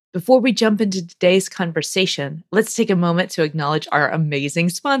Before we jump into today's conversation, let's take a moment to acknowledge our amazing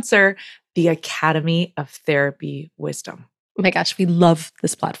sponsor, the Academy of Therapy Wisdom. Oh my gosh, we love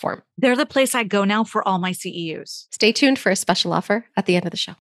this platform. They're the place I go now for all my CEUs. Stay tuned for a special offer at the end of the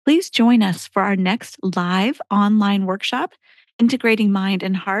show. Please join us for our next live online workshop, Integrating Mind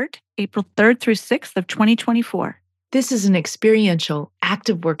and Heart, April 3rd through 6th of 2024. This is an experiential,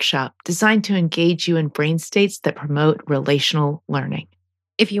 active workshop designed to engage you in brain states that promote relational learning.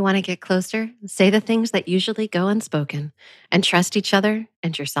 If you want to get closer, say the things that usually go unspoken and trust each other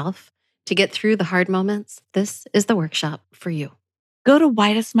and yourself to get through the hard moments. This is the workshop for you. Go to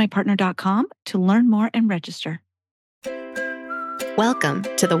whydoesmypartner.com to learn more and register. Welcome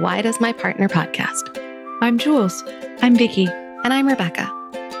to the Why Does My Partner podcast. I'm Jules. I'm Vicky. And I'm Rebecca.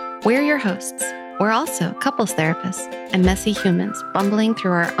 We're your hosts. We're also couples therapists and messy humans bumbling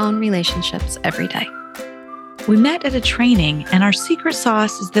through our own relationships every day. We met at a training, and our secret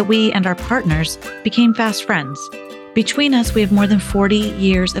sauce is that we and our partners became fast friends. Between us, we have more than 40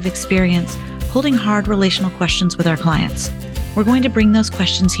 years of experience holding hard relational questions with our clients. We're going to bring those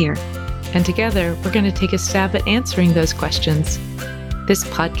questions here. And together, we're going to take a stab at answering those questions. This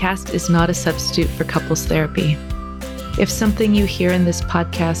podcast is not a substitute for couples therapy. If something you hear in this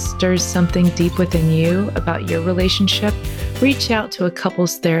podcast stirs something deep within you about your relationship, reach out to a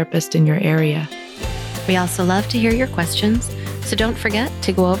couples therapist in your area. We also love to hear your questions, so don't forget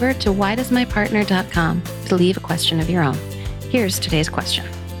to go over to whydoesmypartner.com to leave a question of your own. Here's today's question.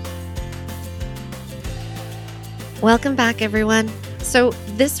 Welcome back, everyone. So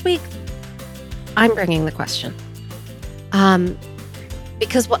this week, I'm bringing the question.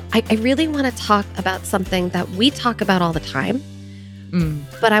 Because I really want to talk about something that we talk about all the time,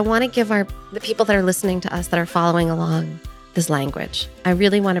 but I want to give the people that are listening to us that are following along this language. I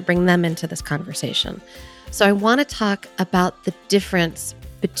really want to bring them into this conversation. So I want to talk about the difference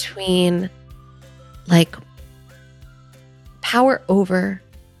between like power over,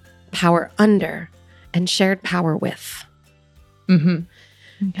 power under, and shared power with. Mm-hmm. Okay.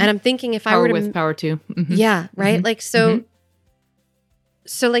 And I'm thinking if power I were to... with, power to. Mm-hmm. Yeah, right? Mm-hmm. Like, so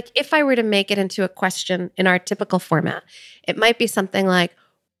like if I were to make it into a question in our typical format, it might be something like,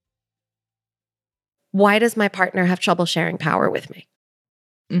 why does my partner have trouble sharing power with me?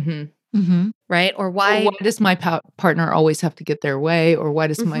 Mm-hmm. Mm-hmm. Right? Or why does my partner always have to get their way? Or why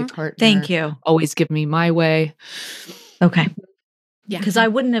does my partner Thank you. always give me my way? Okay. Yeah. Because I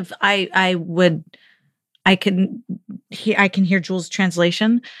wouldn't have, I can hear Jules'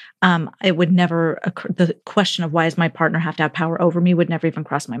 translation. It would never occur, the question of why does my partner have to have power over me would never even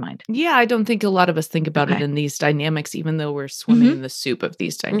cross my mind. Yeah, I don't think a lot of us think about it in these dynamics, even though we're swimming in the soup of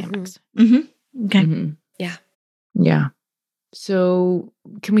these dynamics. Mm-hmm. Okay. Mm-hmm. Yeah. Yeah. So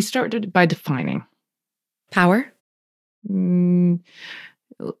can we start by defining power?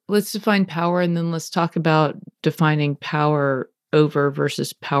 Let's define power, and then let's talk about defining power over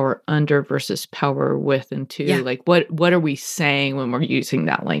versus power under versus power with and to. Yeah. Like what are we saying when we're using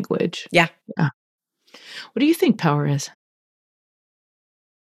that language? Yeah. What do you think power is?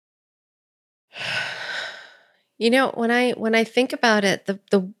 You know, when I think about it,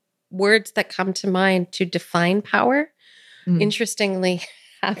 the words that come to mind to define power, interestingly,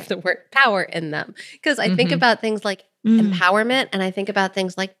 have the word power in them. Because I think about things like empowerment, and I think about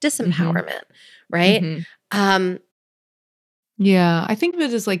things like disempowerment, right? Yeah, I think of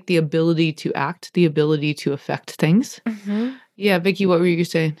it as like the ability to act, the ability to affect things. Yeah, Vicky, what were you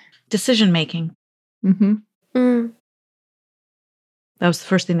saying? Decision making. That was the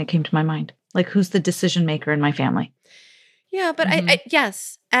first thing that came to my mind. Like, who's the decision maker in my family? Yeah, but I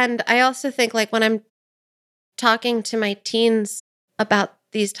yes. And I also think like when I'm talking to my teens about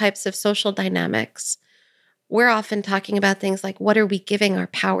these types of social dynamics, we're often talking about things like, what are we giving our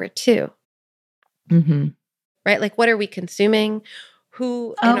power to? Right? Like, what are we consuming?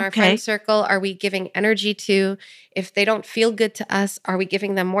 Who in our friend circle are we giving energy to? If they don't feel good to us, are we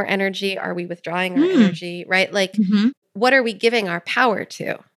giving them more energy? Are we withdrawing our energy? Right? Like, what are we giving our power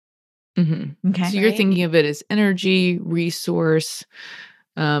to? Okay. So you're thinking of it as energy, resource.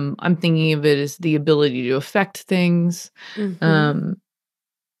 I'm thinking of it as the ability to affect things. And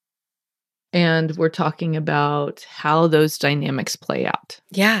we're talking about how those dynamics play out.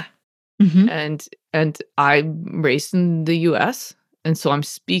 Yeah. And I'm raised in the US, and so I'm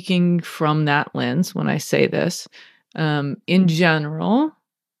speaking from that lens when I say this. In general,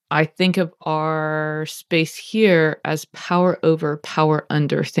 I think of our space here as power over, power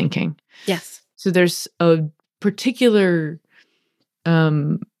under thinking. Yes. So there's a particular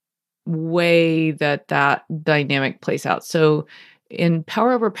way that dynamic plays out. So in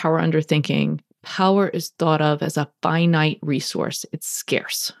power over, power under thinking, power is thought of as a finite resource. It's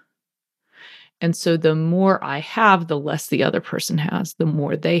scarce. And so the more I have, the less the other person has. The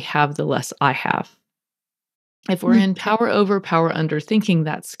more they have, the less I have. If we're in power over, power under thinking,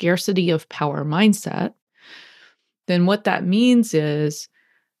 that scarcity of power mindset, then what that means is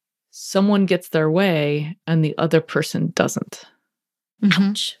someone gets their way and the other person doesn't.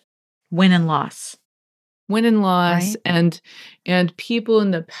 Ouch. Win and loss. Win and loss, Right. and people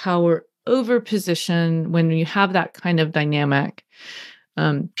in the power over position, when you have that kind of dynamic,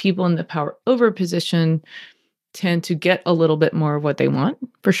 people in the power over position tend to get a little bit more of what they want,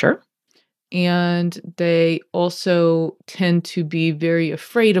 for sure. And they also tend to be very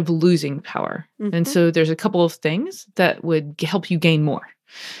afraid of losing power. And so there's a couple of things that would help you gain more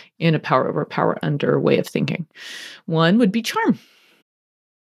in a power over, power under way of thinking. One would be charm,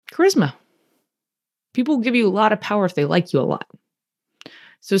 charisma. People will give you a lot of power if they like you a lot.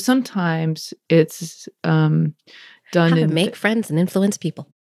 So sometimes it's done How to in make friends and influence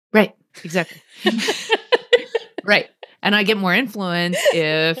people. right, exactly. Right. And I get more influence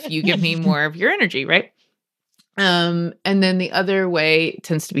if you give me more of your energy, right? And then the other way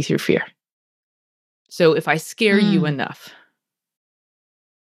tends to be through fear. So if I scare you enough,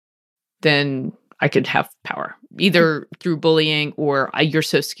 then I could have power, either through bullying or you're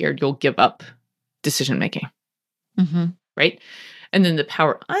so scared you'll give up decision making, right? And then the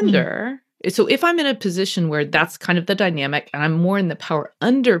power under. So if I'm in a position where that's kind of the dynamic and I'm more in the power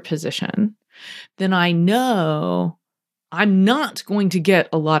under position, then I know I'm not going to get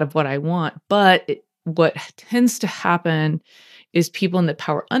a lot of what I want. But what tends to happen is people in the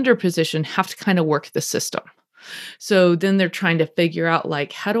power under position have to kind of work the system. So then they're trying to figure out,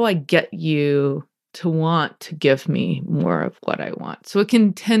 like, how do I get you to want to give me more of what I want? So it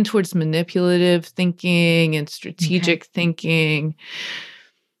can tend towards manipulative thinking and strategic thinking.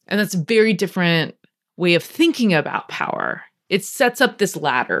 And that's a very different way of thinking about power. It sets up this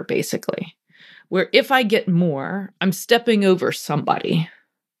ladder, basically, where if I get more, I'm stepping over somebody.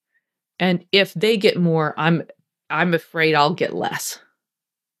 And if they get more, I'm afraid I'll get less.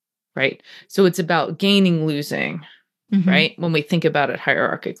 Right? So it's about gaining, losing, right? When we think about it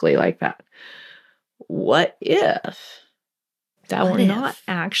hierarchically like that. What if that were not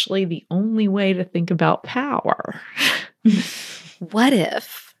actually the only way to think about power? What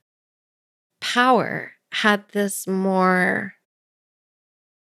if power had this more,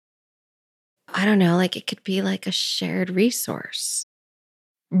 I don't know, like it could be like a shared resource?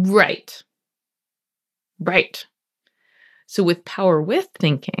 Right. Right. So with power with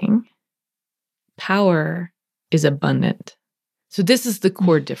thinking, power is abundant. So this is the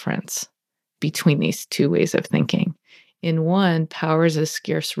core difference between these two ways of thinking. In one, power is a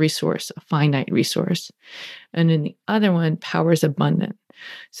scarce resource, a finite resource. And in the other one, power is abundant.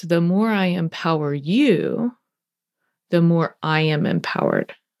 So the more I empower you, the more I am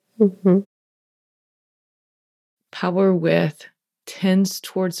empowered. Power with tends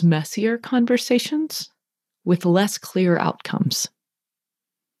towards messier conversations with less clear outcomes.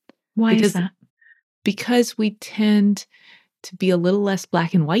 Why is that? Because we tend to be a little less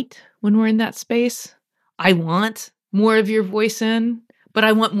black and white when we're in that space. I want more of your voice in, but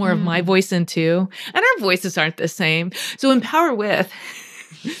I want more of my voice in too. And our voices aren't the same. So in power with,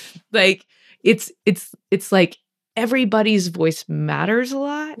 like, it's like everybody's voice matters a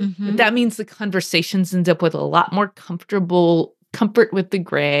lot. But that means the conversations end up with a lot more comfort with the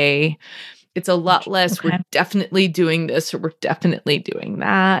gray. It's a lot less, we're definitely doing this or we're definitely doing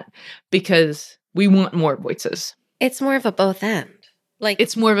that, because we want more voices. It's more of a both and. Like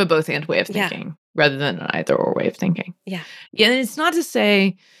it's more of a both and way of thinking rather than an either or way of thinking. Yeah. And it's not to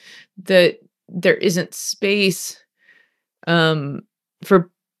say that there isn't space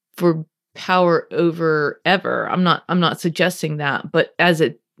for power over ever. I'm not suggesting that, but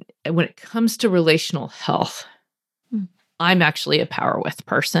when it comes to relational health, I'm actually a power with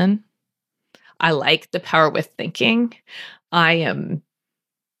person. I like the power with thinking. I am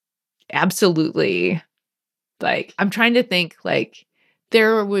absolutely, like, I'm trying to think, like,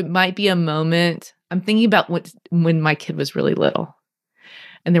 might be a moment. I'm thinking about when my kid was really little,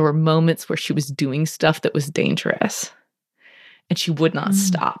 and there were moments where she was doing stuff that was dangerous, and she would not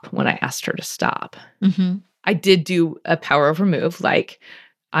stop when I asked her to stop. I did do a power over move, like,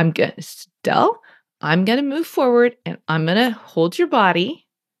 I'm going to move forward, and I'm going to hold your body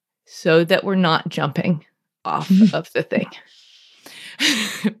so that we're not jumping off of the thing.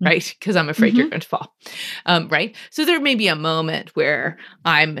 Right? Because I'm afraid you're going to fall. Right? So there may be a moment where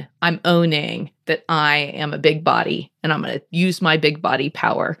I'm owning that I am a big body, and I'm going to use my big body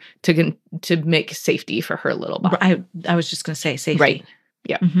power to make safety for her little body. I was just going to say safety. Right.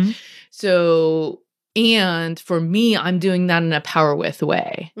 Yeah. So And for me, I'm doing that in a power with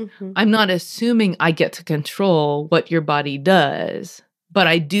way. Mm-hmm. I'm not assuming I get to control what your body does, but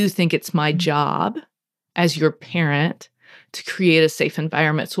I do think it's my job as your parent to create a safe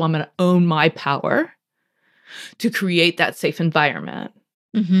environment. So I'm going to own my power to create that safe environment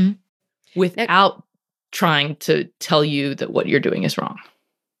without trying to tell you that what you're doing is wrong.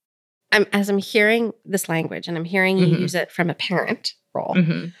 As I'm hearing this language and I'm hearing you use it from a parent role,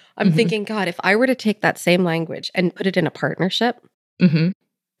 I'm thinking, God, if I were to take that same language and put it in a partnership,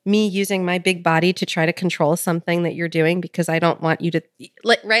 me using my big body to try to control something that you're doing because I don't want you to,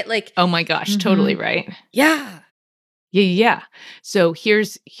 right? Like, oh my gosh, totally right. Yeah. Yeah. So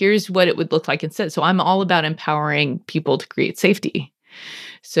here's what it would look like instead. So I'm all about empowering people to create safety.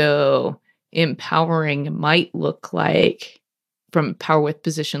 So empowering might look like from power with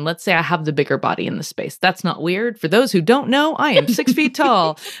position. Let's say I have the bigger body in the space. That's not weird. For those who don't know, I am 6 feet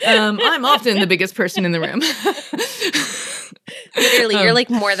tall. I'm often the biggest person in the room. Literally, you're like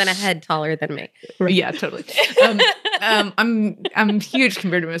more than a head taller than me. Yeah, totally. I'm huge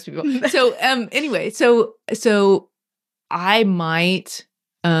compared to most people. So anyway, so I might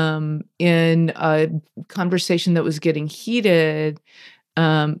in a conversation that was getting heated,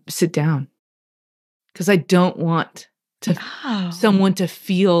 sit down because I don't want to someone to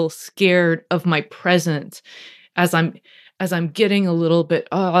feel scared of my presence as I'm getting a little bit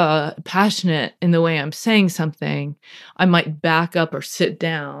passionate in the way I'm saying something. I might back up or sit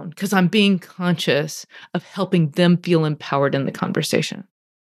down because I'm being conscious of helping them feel empowered in the conversation.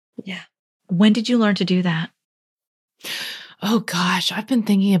 Yeah. When did you learn to do that? Oh gosh, I've been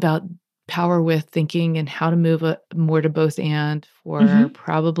thinking about power with thinking and how to move more to both and for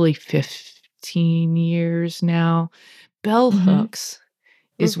probably 15 years now. Bell Hooks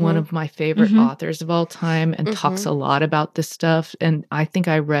is one of my favorite authors of all time and talks a lot about this stuff. And I think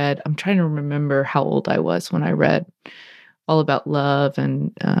I'm trying to remember how old I was when I read all about love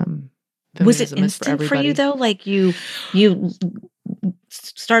and was it instant for you though? Like you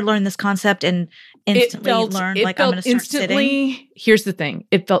started learning this concept and instantly learned like I'm going to start sitting? Here's the thing.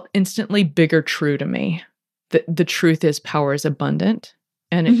 It felt instantly bigger true to me. The truth is power is abundant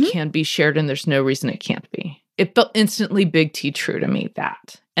and it can be shared and there's no reason it can't be. It felt instantly big T true to me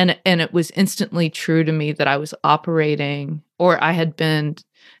that. And it was instantly true to me that I was operating or I had been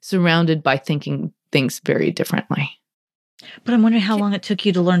surrounded by thinking things very differently. But I'm wondering how long it took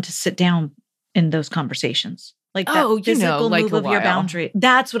you to learn to sit down in those conversations. Like that physical move of your boundary.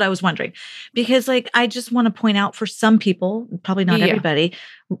 That's what I was wondering. Because like, I just want to point out for some people, probably not everybody,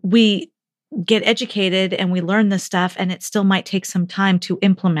 we get educated and we learn this stuff and it still might take some time to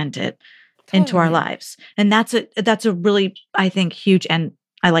implement it into our lives. And that's a really, I think, huge, and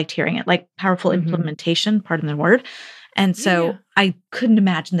I liked hearing it, like powerful implementation, pardon the word. And so I couldn't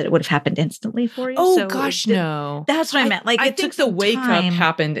imagine that it would have happened instantly for you. Oh so gosh, no. That's what I meant. Like I think the wake up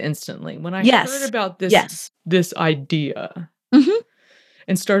happened instantly when I heard about this idea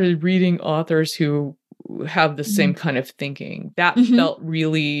and started reading authors who have the same kind of thinking. That felt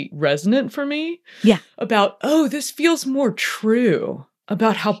really resonant for me. Yeah. About, this feels more true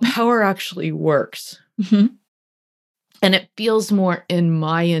about how power actually works. And it feels more in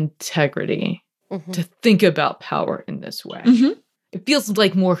my integrity to think about power in this way. It feels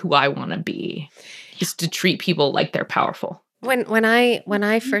like more who I want to be, is to treat people like they're powerful. When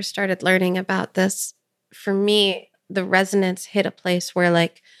I first started learning about this, for me, the resonance hit a place where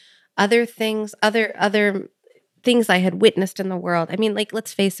like other things I had witnessed in the world. I mean, like,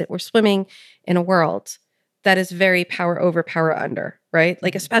 let's face it, we're swimming in a world that is very power over, power under, right?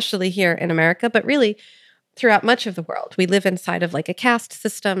 Like, especially here in America, but really throughout much of the world. We live inside of like a caste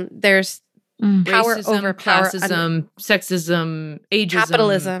system. There's power Racism, over power, classism, sexism, ageism,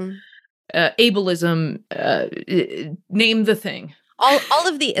 capitalism, ableism, name the thing. All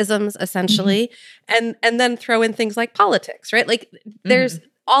of the isms essentially, and then throw in things like politics, right? Like there's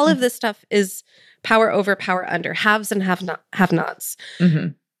all of this stuff is power over, power under, haves and have-nots.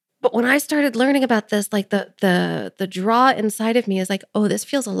 But when I started learning about this, like the draw inside of me is like, oh, this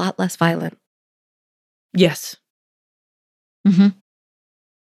feels a lot less violent. Yes.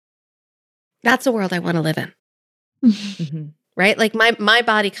 That's a world I want to live in. Right? Like my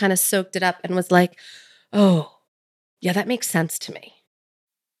body kind of soaked it up and was like, oh, yeah, that makes sense to me.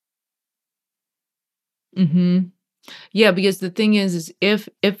 Yeah, because the thing is if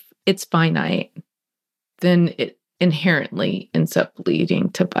it's finite, then it inherently ends up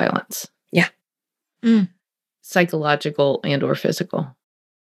leading to violence. Yeah. Psychological and or physical.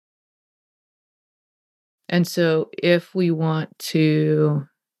 And so if we want to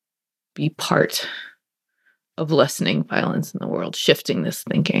be part of lessening violence in the world, shifting this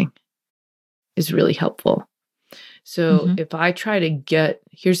thinking, is really helpful. So if I try to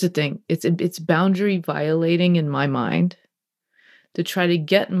here's the thing, it's boundary violating in my mind to try to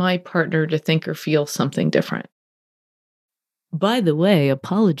get my partner to think or feel something different. By the way,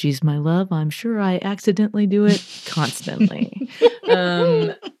 apologies, my love. I'm sure I accidentally do it constantly.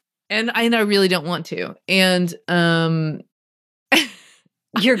 And I really don't want to. And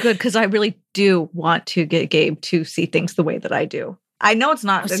you're good, because I really do want to get Gabe to see things the way that I do. I know it's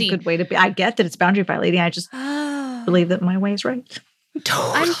not a good way to be. I get that it's boundary violating. I just believe that my way is right.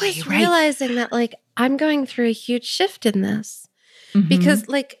 Totally I'm just realizing that like I'm going through a huge shift in this because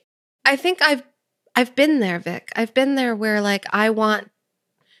like I think I've been there, Vic. I've been there where like I want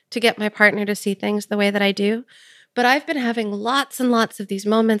to get my partner to see things the way that I do, but I've been having lots and lots of these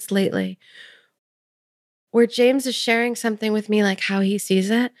moments lately where James is sharing something with me, like how he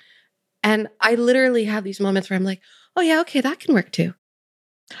sees it. And I literally have these moments where I'm like, oh yeah, okay, that can work too.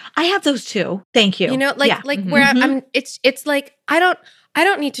 I have those too. Thank you. You know, like where I'm it's like I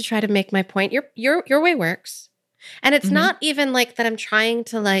don't need to try to make my point. Your way works. And it's not even like that I'm trying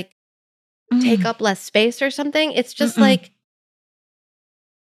to like take up less space or something. It's just like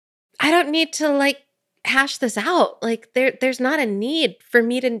I don't need to like hash this out. Like there's not a need for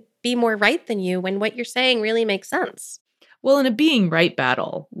me to be more right than you when what you're saying really makes sense. Well, in a being right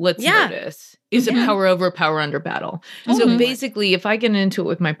battle, let's notice, is a power over, power under battle. So basically, if I get into it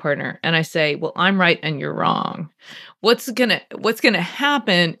with my partner and I say, well, I'm right and you're wrong, what's gonna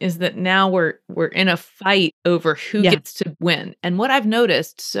happen is that now we're in a fight over who gets to win. And what I've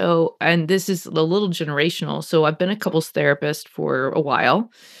noticed, and this is a little generational, so I've been a couples therapist for a while,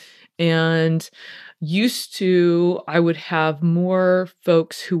 and used to, I would have more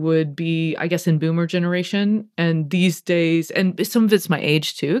folks who would be, I guess, in boomer generation. And these days, and some of it's my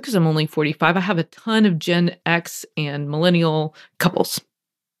age too, because I'm only 45, I have a ton of Gen X and millennial couples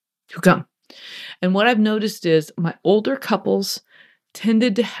who come. And what I've noticed is my older couples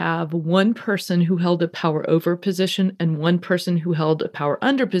tended to have one person who held a power over position and one person who held a power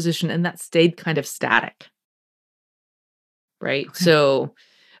under position, and that stayed kind of static. Right? Okay. So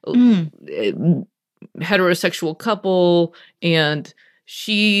heterosexual couple, and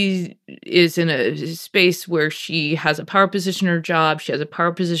she is in a space where she has a power position in her job, she has a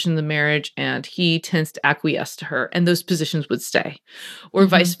power position in the marriage, and he tends to acquiesce to her, and those positions would stay. Or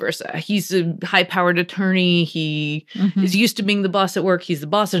vice versa. He's a high-powered attorney, he is used to being the boss at work, he's the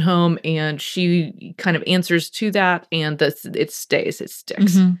boss at home, and she kind of answers to that, and it stays, it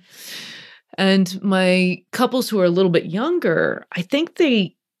sticks. And my couples who are a little bit younger, I think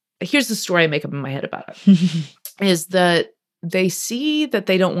here's the story I make up in my head about it, is that they see that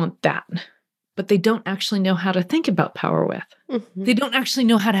they don't want that, but they don't actually know how to think about power with. They don't actually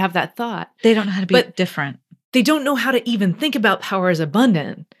know how to have that thought. They don't know how to be different. They don't know how to even think about power as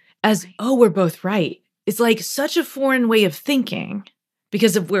abundant, as, oh, we're both right. It's like such a foreign way of thinking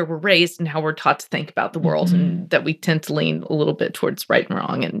because of where we're raised and how we're taught to think about the world, and that we tend to lean a little bit towards right and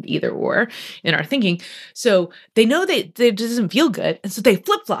wrong and either or in our thinking. So they know that it doesn't feel good. And so they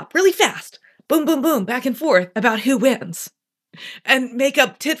flip-flop really fast, boom, boom, boom, back and forth about who wins and make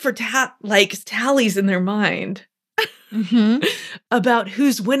up tit for tat, like tallies in their mind about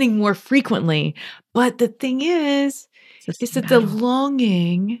who's winning more frequently. But the thing is that the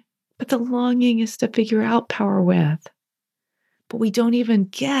longing is to figure out power with. But we don't even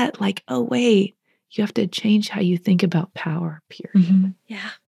get like, oh, wait, you have to change how you think about power, period. Yeah.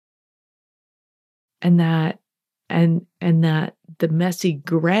 And that the messy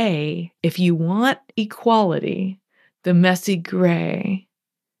gray, if you want equality, the messy gray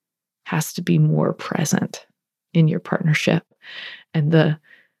has to be more present in your partnership. And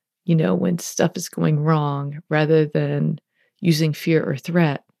when stuff is going wrong, rather than using fear or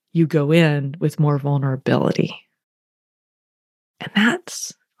threat, you go in with more vulnerability. And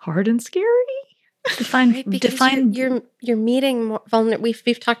that's hard and scary. Define. You're meeting more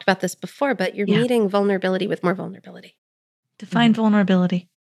We've talked about this before, but you're meeting vulnerability with more vulnerability. Define vulnerability.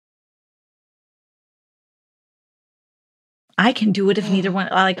 I can do it if neither one.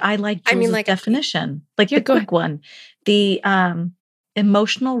 I like Jules' definition. Like the quick one, the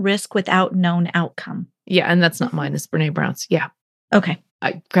emotional risk without known outcome. Yeah, and that's not mine. It's Brene Brown's. Yeah. Okay.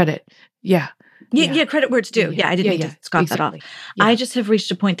 Credit. Yeah. Yeah, credit where it's due. Yeah, I didn't mean to scoff that off. Yeah. I just have reached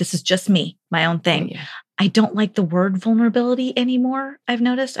a point, this is just me, my own thing. Yeah. I don't like the word vulnerability anymore, I've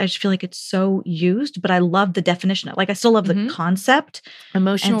noticed. I just feel like it's so used, but I love the definition. Like, I still love the concept.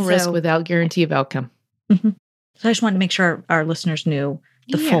 Emotional risk without guarantee of outcome. So I just wanted to make sure our listeners knew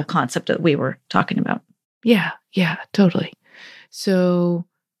the full concept that we were talking about. Yeah, totally. So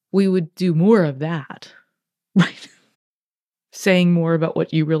we would do more of that. Right. saying more about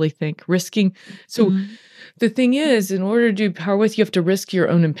what you really think, risking. So the thing is, in order to do Power With, you have to risk your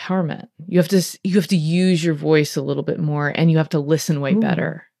own empowerment. You have to use your voice a little bit more, and you have to listen way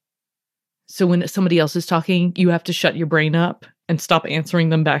better. So when somebody else is talking, you have to shut your brain up and stop answering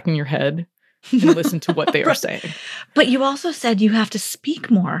them back in your head and listen to what they are saying. But you also said you have to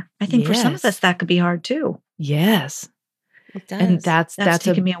speak more. I think for some of us, that could be hard too. Yes. It does. And that's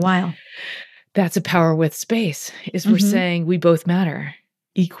taken me a while. That's a Power With space, is we're saying we both matter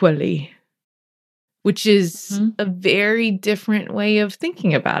equally, which is a very different way of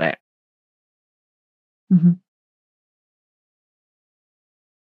thinking about it.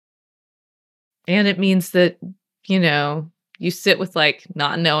 And it means that, you sit with like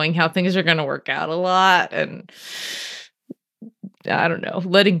not knowing how things are going to work out a lot, and I don't know,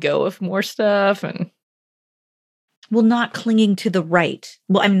 letting go of more stuff, and not clinging to the right.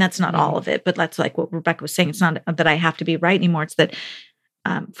 Well, I mean, that's not all of it, but that's like what Rebecca was saying. It's not that I have to be right anymore. It's that,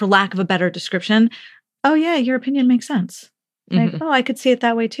 for lack of a better description, oh yeah, your opinion makes sense. Like, oh, I could see it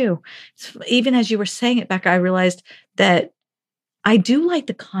that way too. So even as you were saying it, Becca, I realized that I do like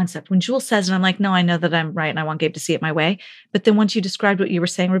the concept. When Jules says it, I'm like, no, I know that I'm right and I want Gabe to see it my way. But then once you described what you were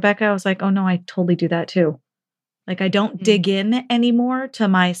saying, Rebecca, I was like, oh no, I totally do that too. Like I don't dig in anymore to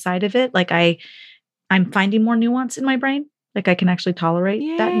my side of it. Like I'm finding more nuance in my brain. Like I can actually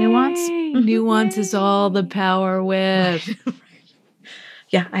tolerate that nuance. Nuance is all the Power With.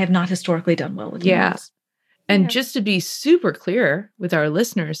 Yeah, I have not historically done well with nuance. And just to be super clear with our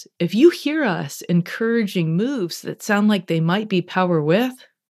listeners, if you hear us encouraging moves that sound like they might be Power With,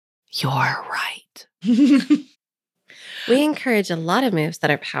 you're right. We encourage a lot of moves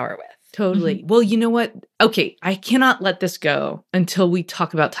that are Power With. Totally. Well, you know what? Okay, I cannot let this go until we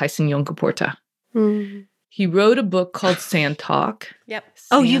talk about Tyson Yunkaporta. He wrote a book called Sand Talk. Yep.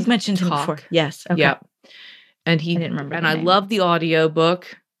 Oh, you've mentioned him before. Yes. Okay. Yep. And I didn't remember. And I love the audio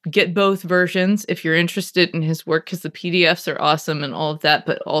book. Get both versions if you're interested in his work, because the PDFs are awesome and all of that,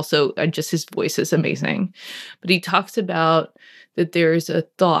 but also just his voice is amazing. But he talks about that there's a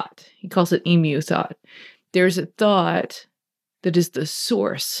thought. He calls it emu thought. There's a thought that is the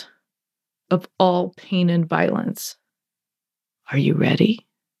source of all pain and violence. Are you ready?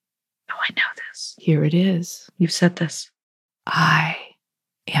 Oh, I know this. Here it is. You've said this. I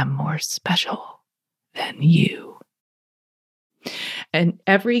am more special than you. And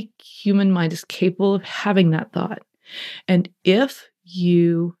every human mind is capable of having that thought. And if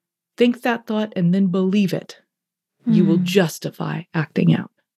you think that thought and then believe it, you will justify acting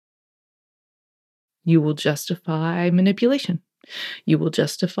out. You will justify manipulation. You will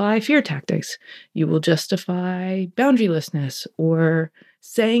justify fear tactics. You will justify boundarylessness or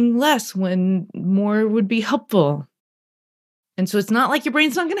saying less when more would be helpful. And so it's not like your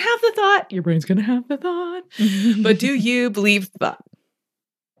brain's not going to have the thought. Your brain's going to have the thought. But do you believe the thought?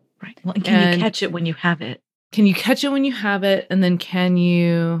 Right. Well, and can you catch it when you have it? Can you catch it when you have it? And then can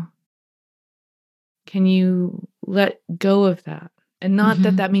you let go of that? And not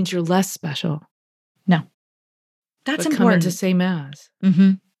that means you're less special. No. That's important. Come into same as.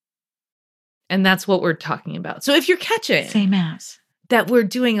 And that's what we're talking about. So if you're catching same as that, we're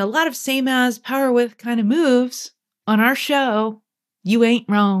doing a lot of same as Power With kind of moves on our show, you ain't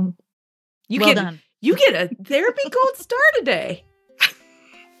wrong. Well done. You get a therapy gold star today.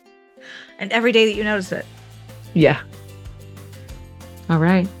 And every day that you notice it. Yeah. All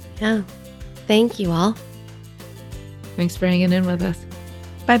right. Yeah. Thank you all. Thanks for hanging in with us.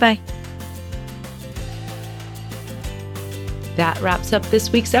 Bye-bye. That wraps up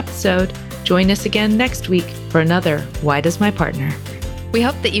this week's episode. Join us again next week for another Why Does My Partner? We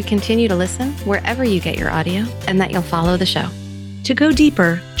hope that you continue to listen wherever you get your audio and that you'll follow the show. To go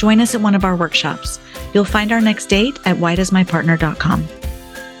deeper, join us at one of our workshops. You'll find our next date at whydoesmypartner.com.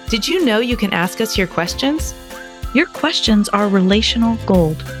 Did you know you can ask us your questions? Your questions are relational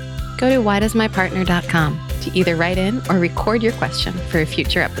gold. Go to whydoesmypartner.com to either write in or record your question for a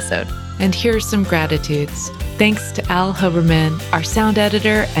future episode. And here are some gratitudes. Thanks to Al Huberman, our sound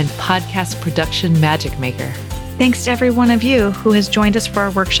editor and podcast production magic maker. Thanks to every one of you who has joined us for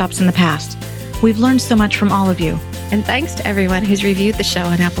our workshops in the past. We've learned so much from all of you. And thanks to everyone who's reviewed the show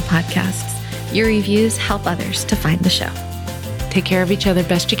on Apple Podcasts. Your reviews help others to find the show. Take care of each other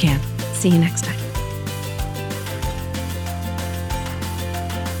best you can. See you next time.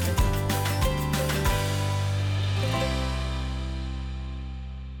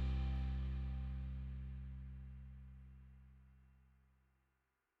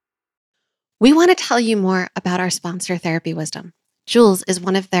 We want to tell you more about our sponsor, Therapy Wisdom. Jules is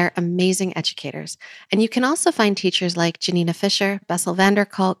one of their amazing educators, and you can also find teachers like Janina Fisher, Bessel van der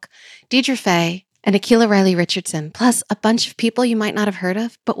Kolk, Deidre Fay, and Akila Riley Richardson, plus a bunch of people you might not have heard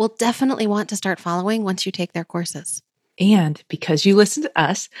of, but will definitely want to start following once you take their courses. And because you listen to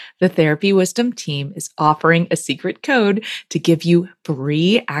us, the Therapy Wisdom team is offering a secret code to give you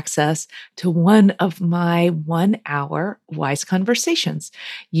free access to one of my 1-hour Wise Conversations.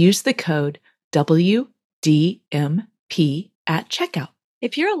 Use the code WDMP at checkout.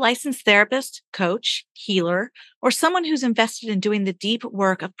 If you're a licensed therapist, coach, healer, or someone who's invested in doing the deep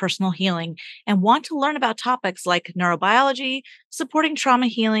work of personal healing and want to learn about topics like neurobiology, supporting trauma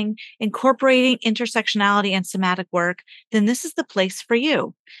healing, incorporating intersectionality and somatic work, then this is the place for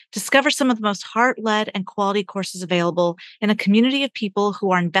you. Discover some of the most heart-led and quality courses available in a community of people who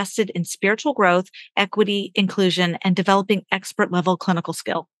are invested in spiritual growth, equity, inclusion, and developing expert-level clinical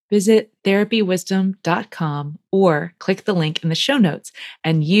skill. Visit therapywisdom.com or click the link in the show notes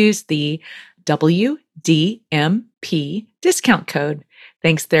and use the WDMP discount code.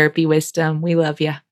 Thanks, Therapy Wisdom. We love you.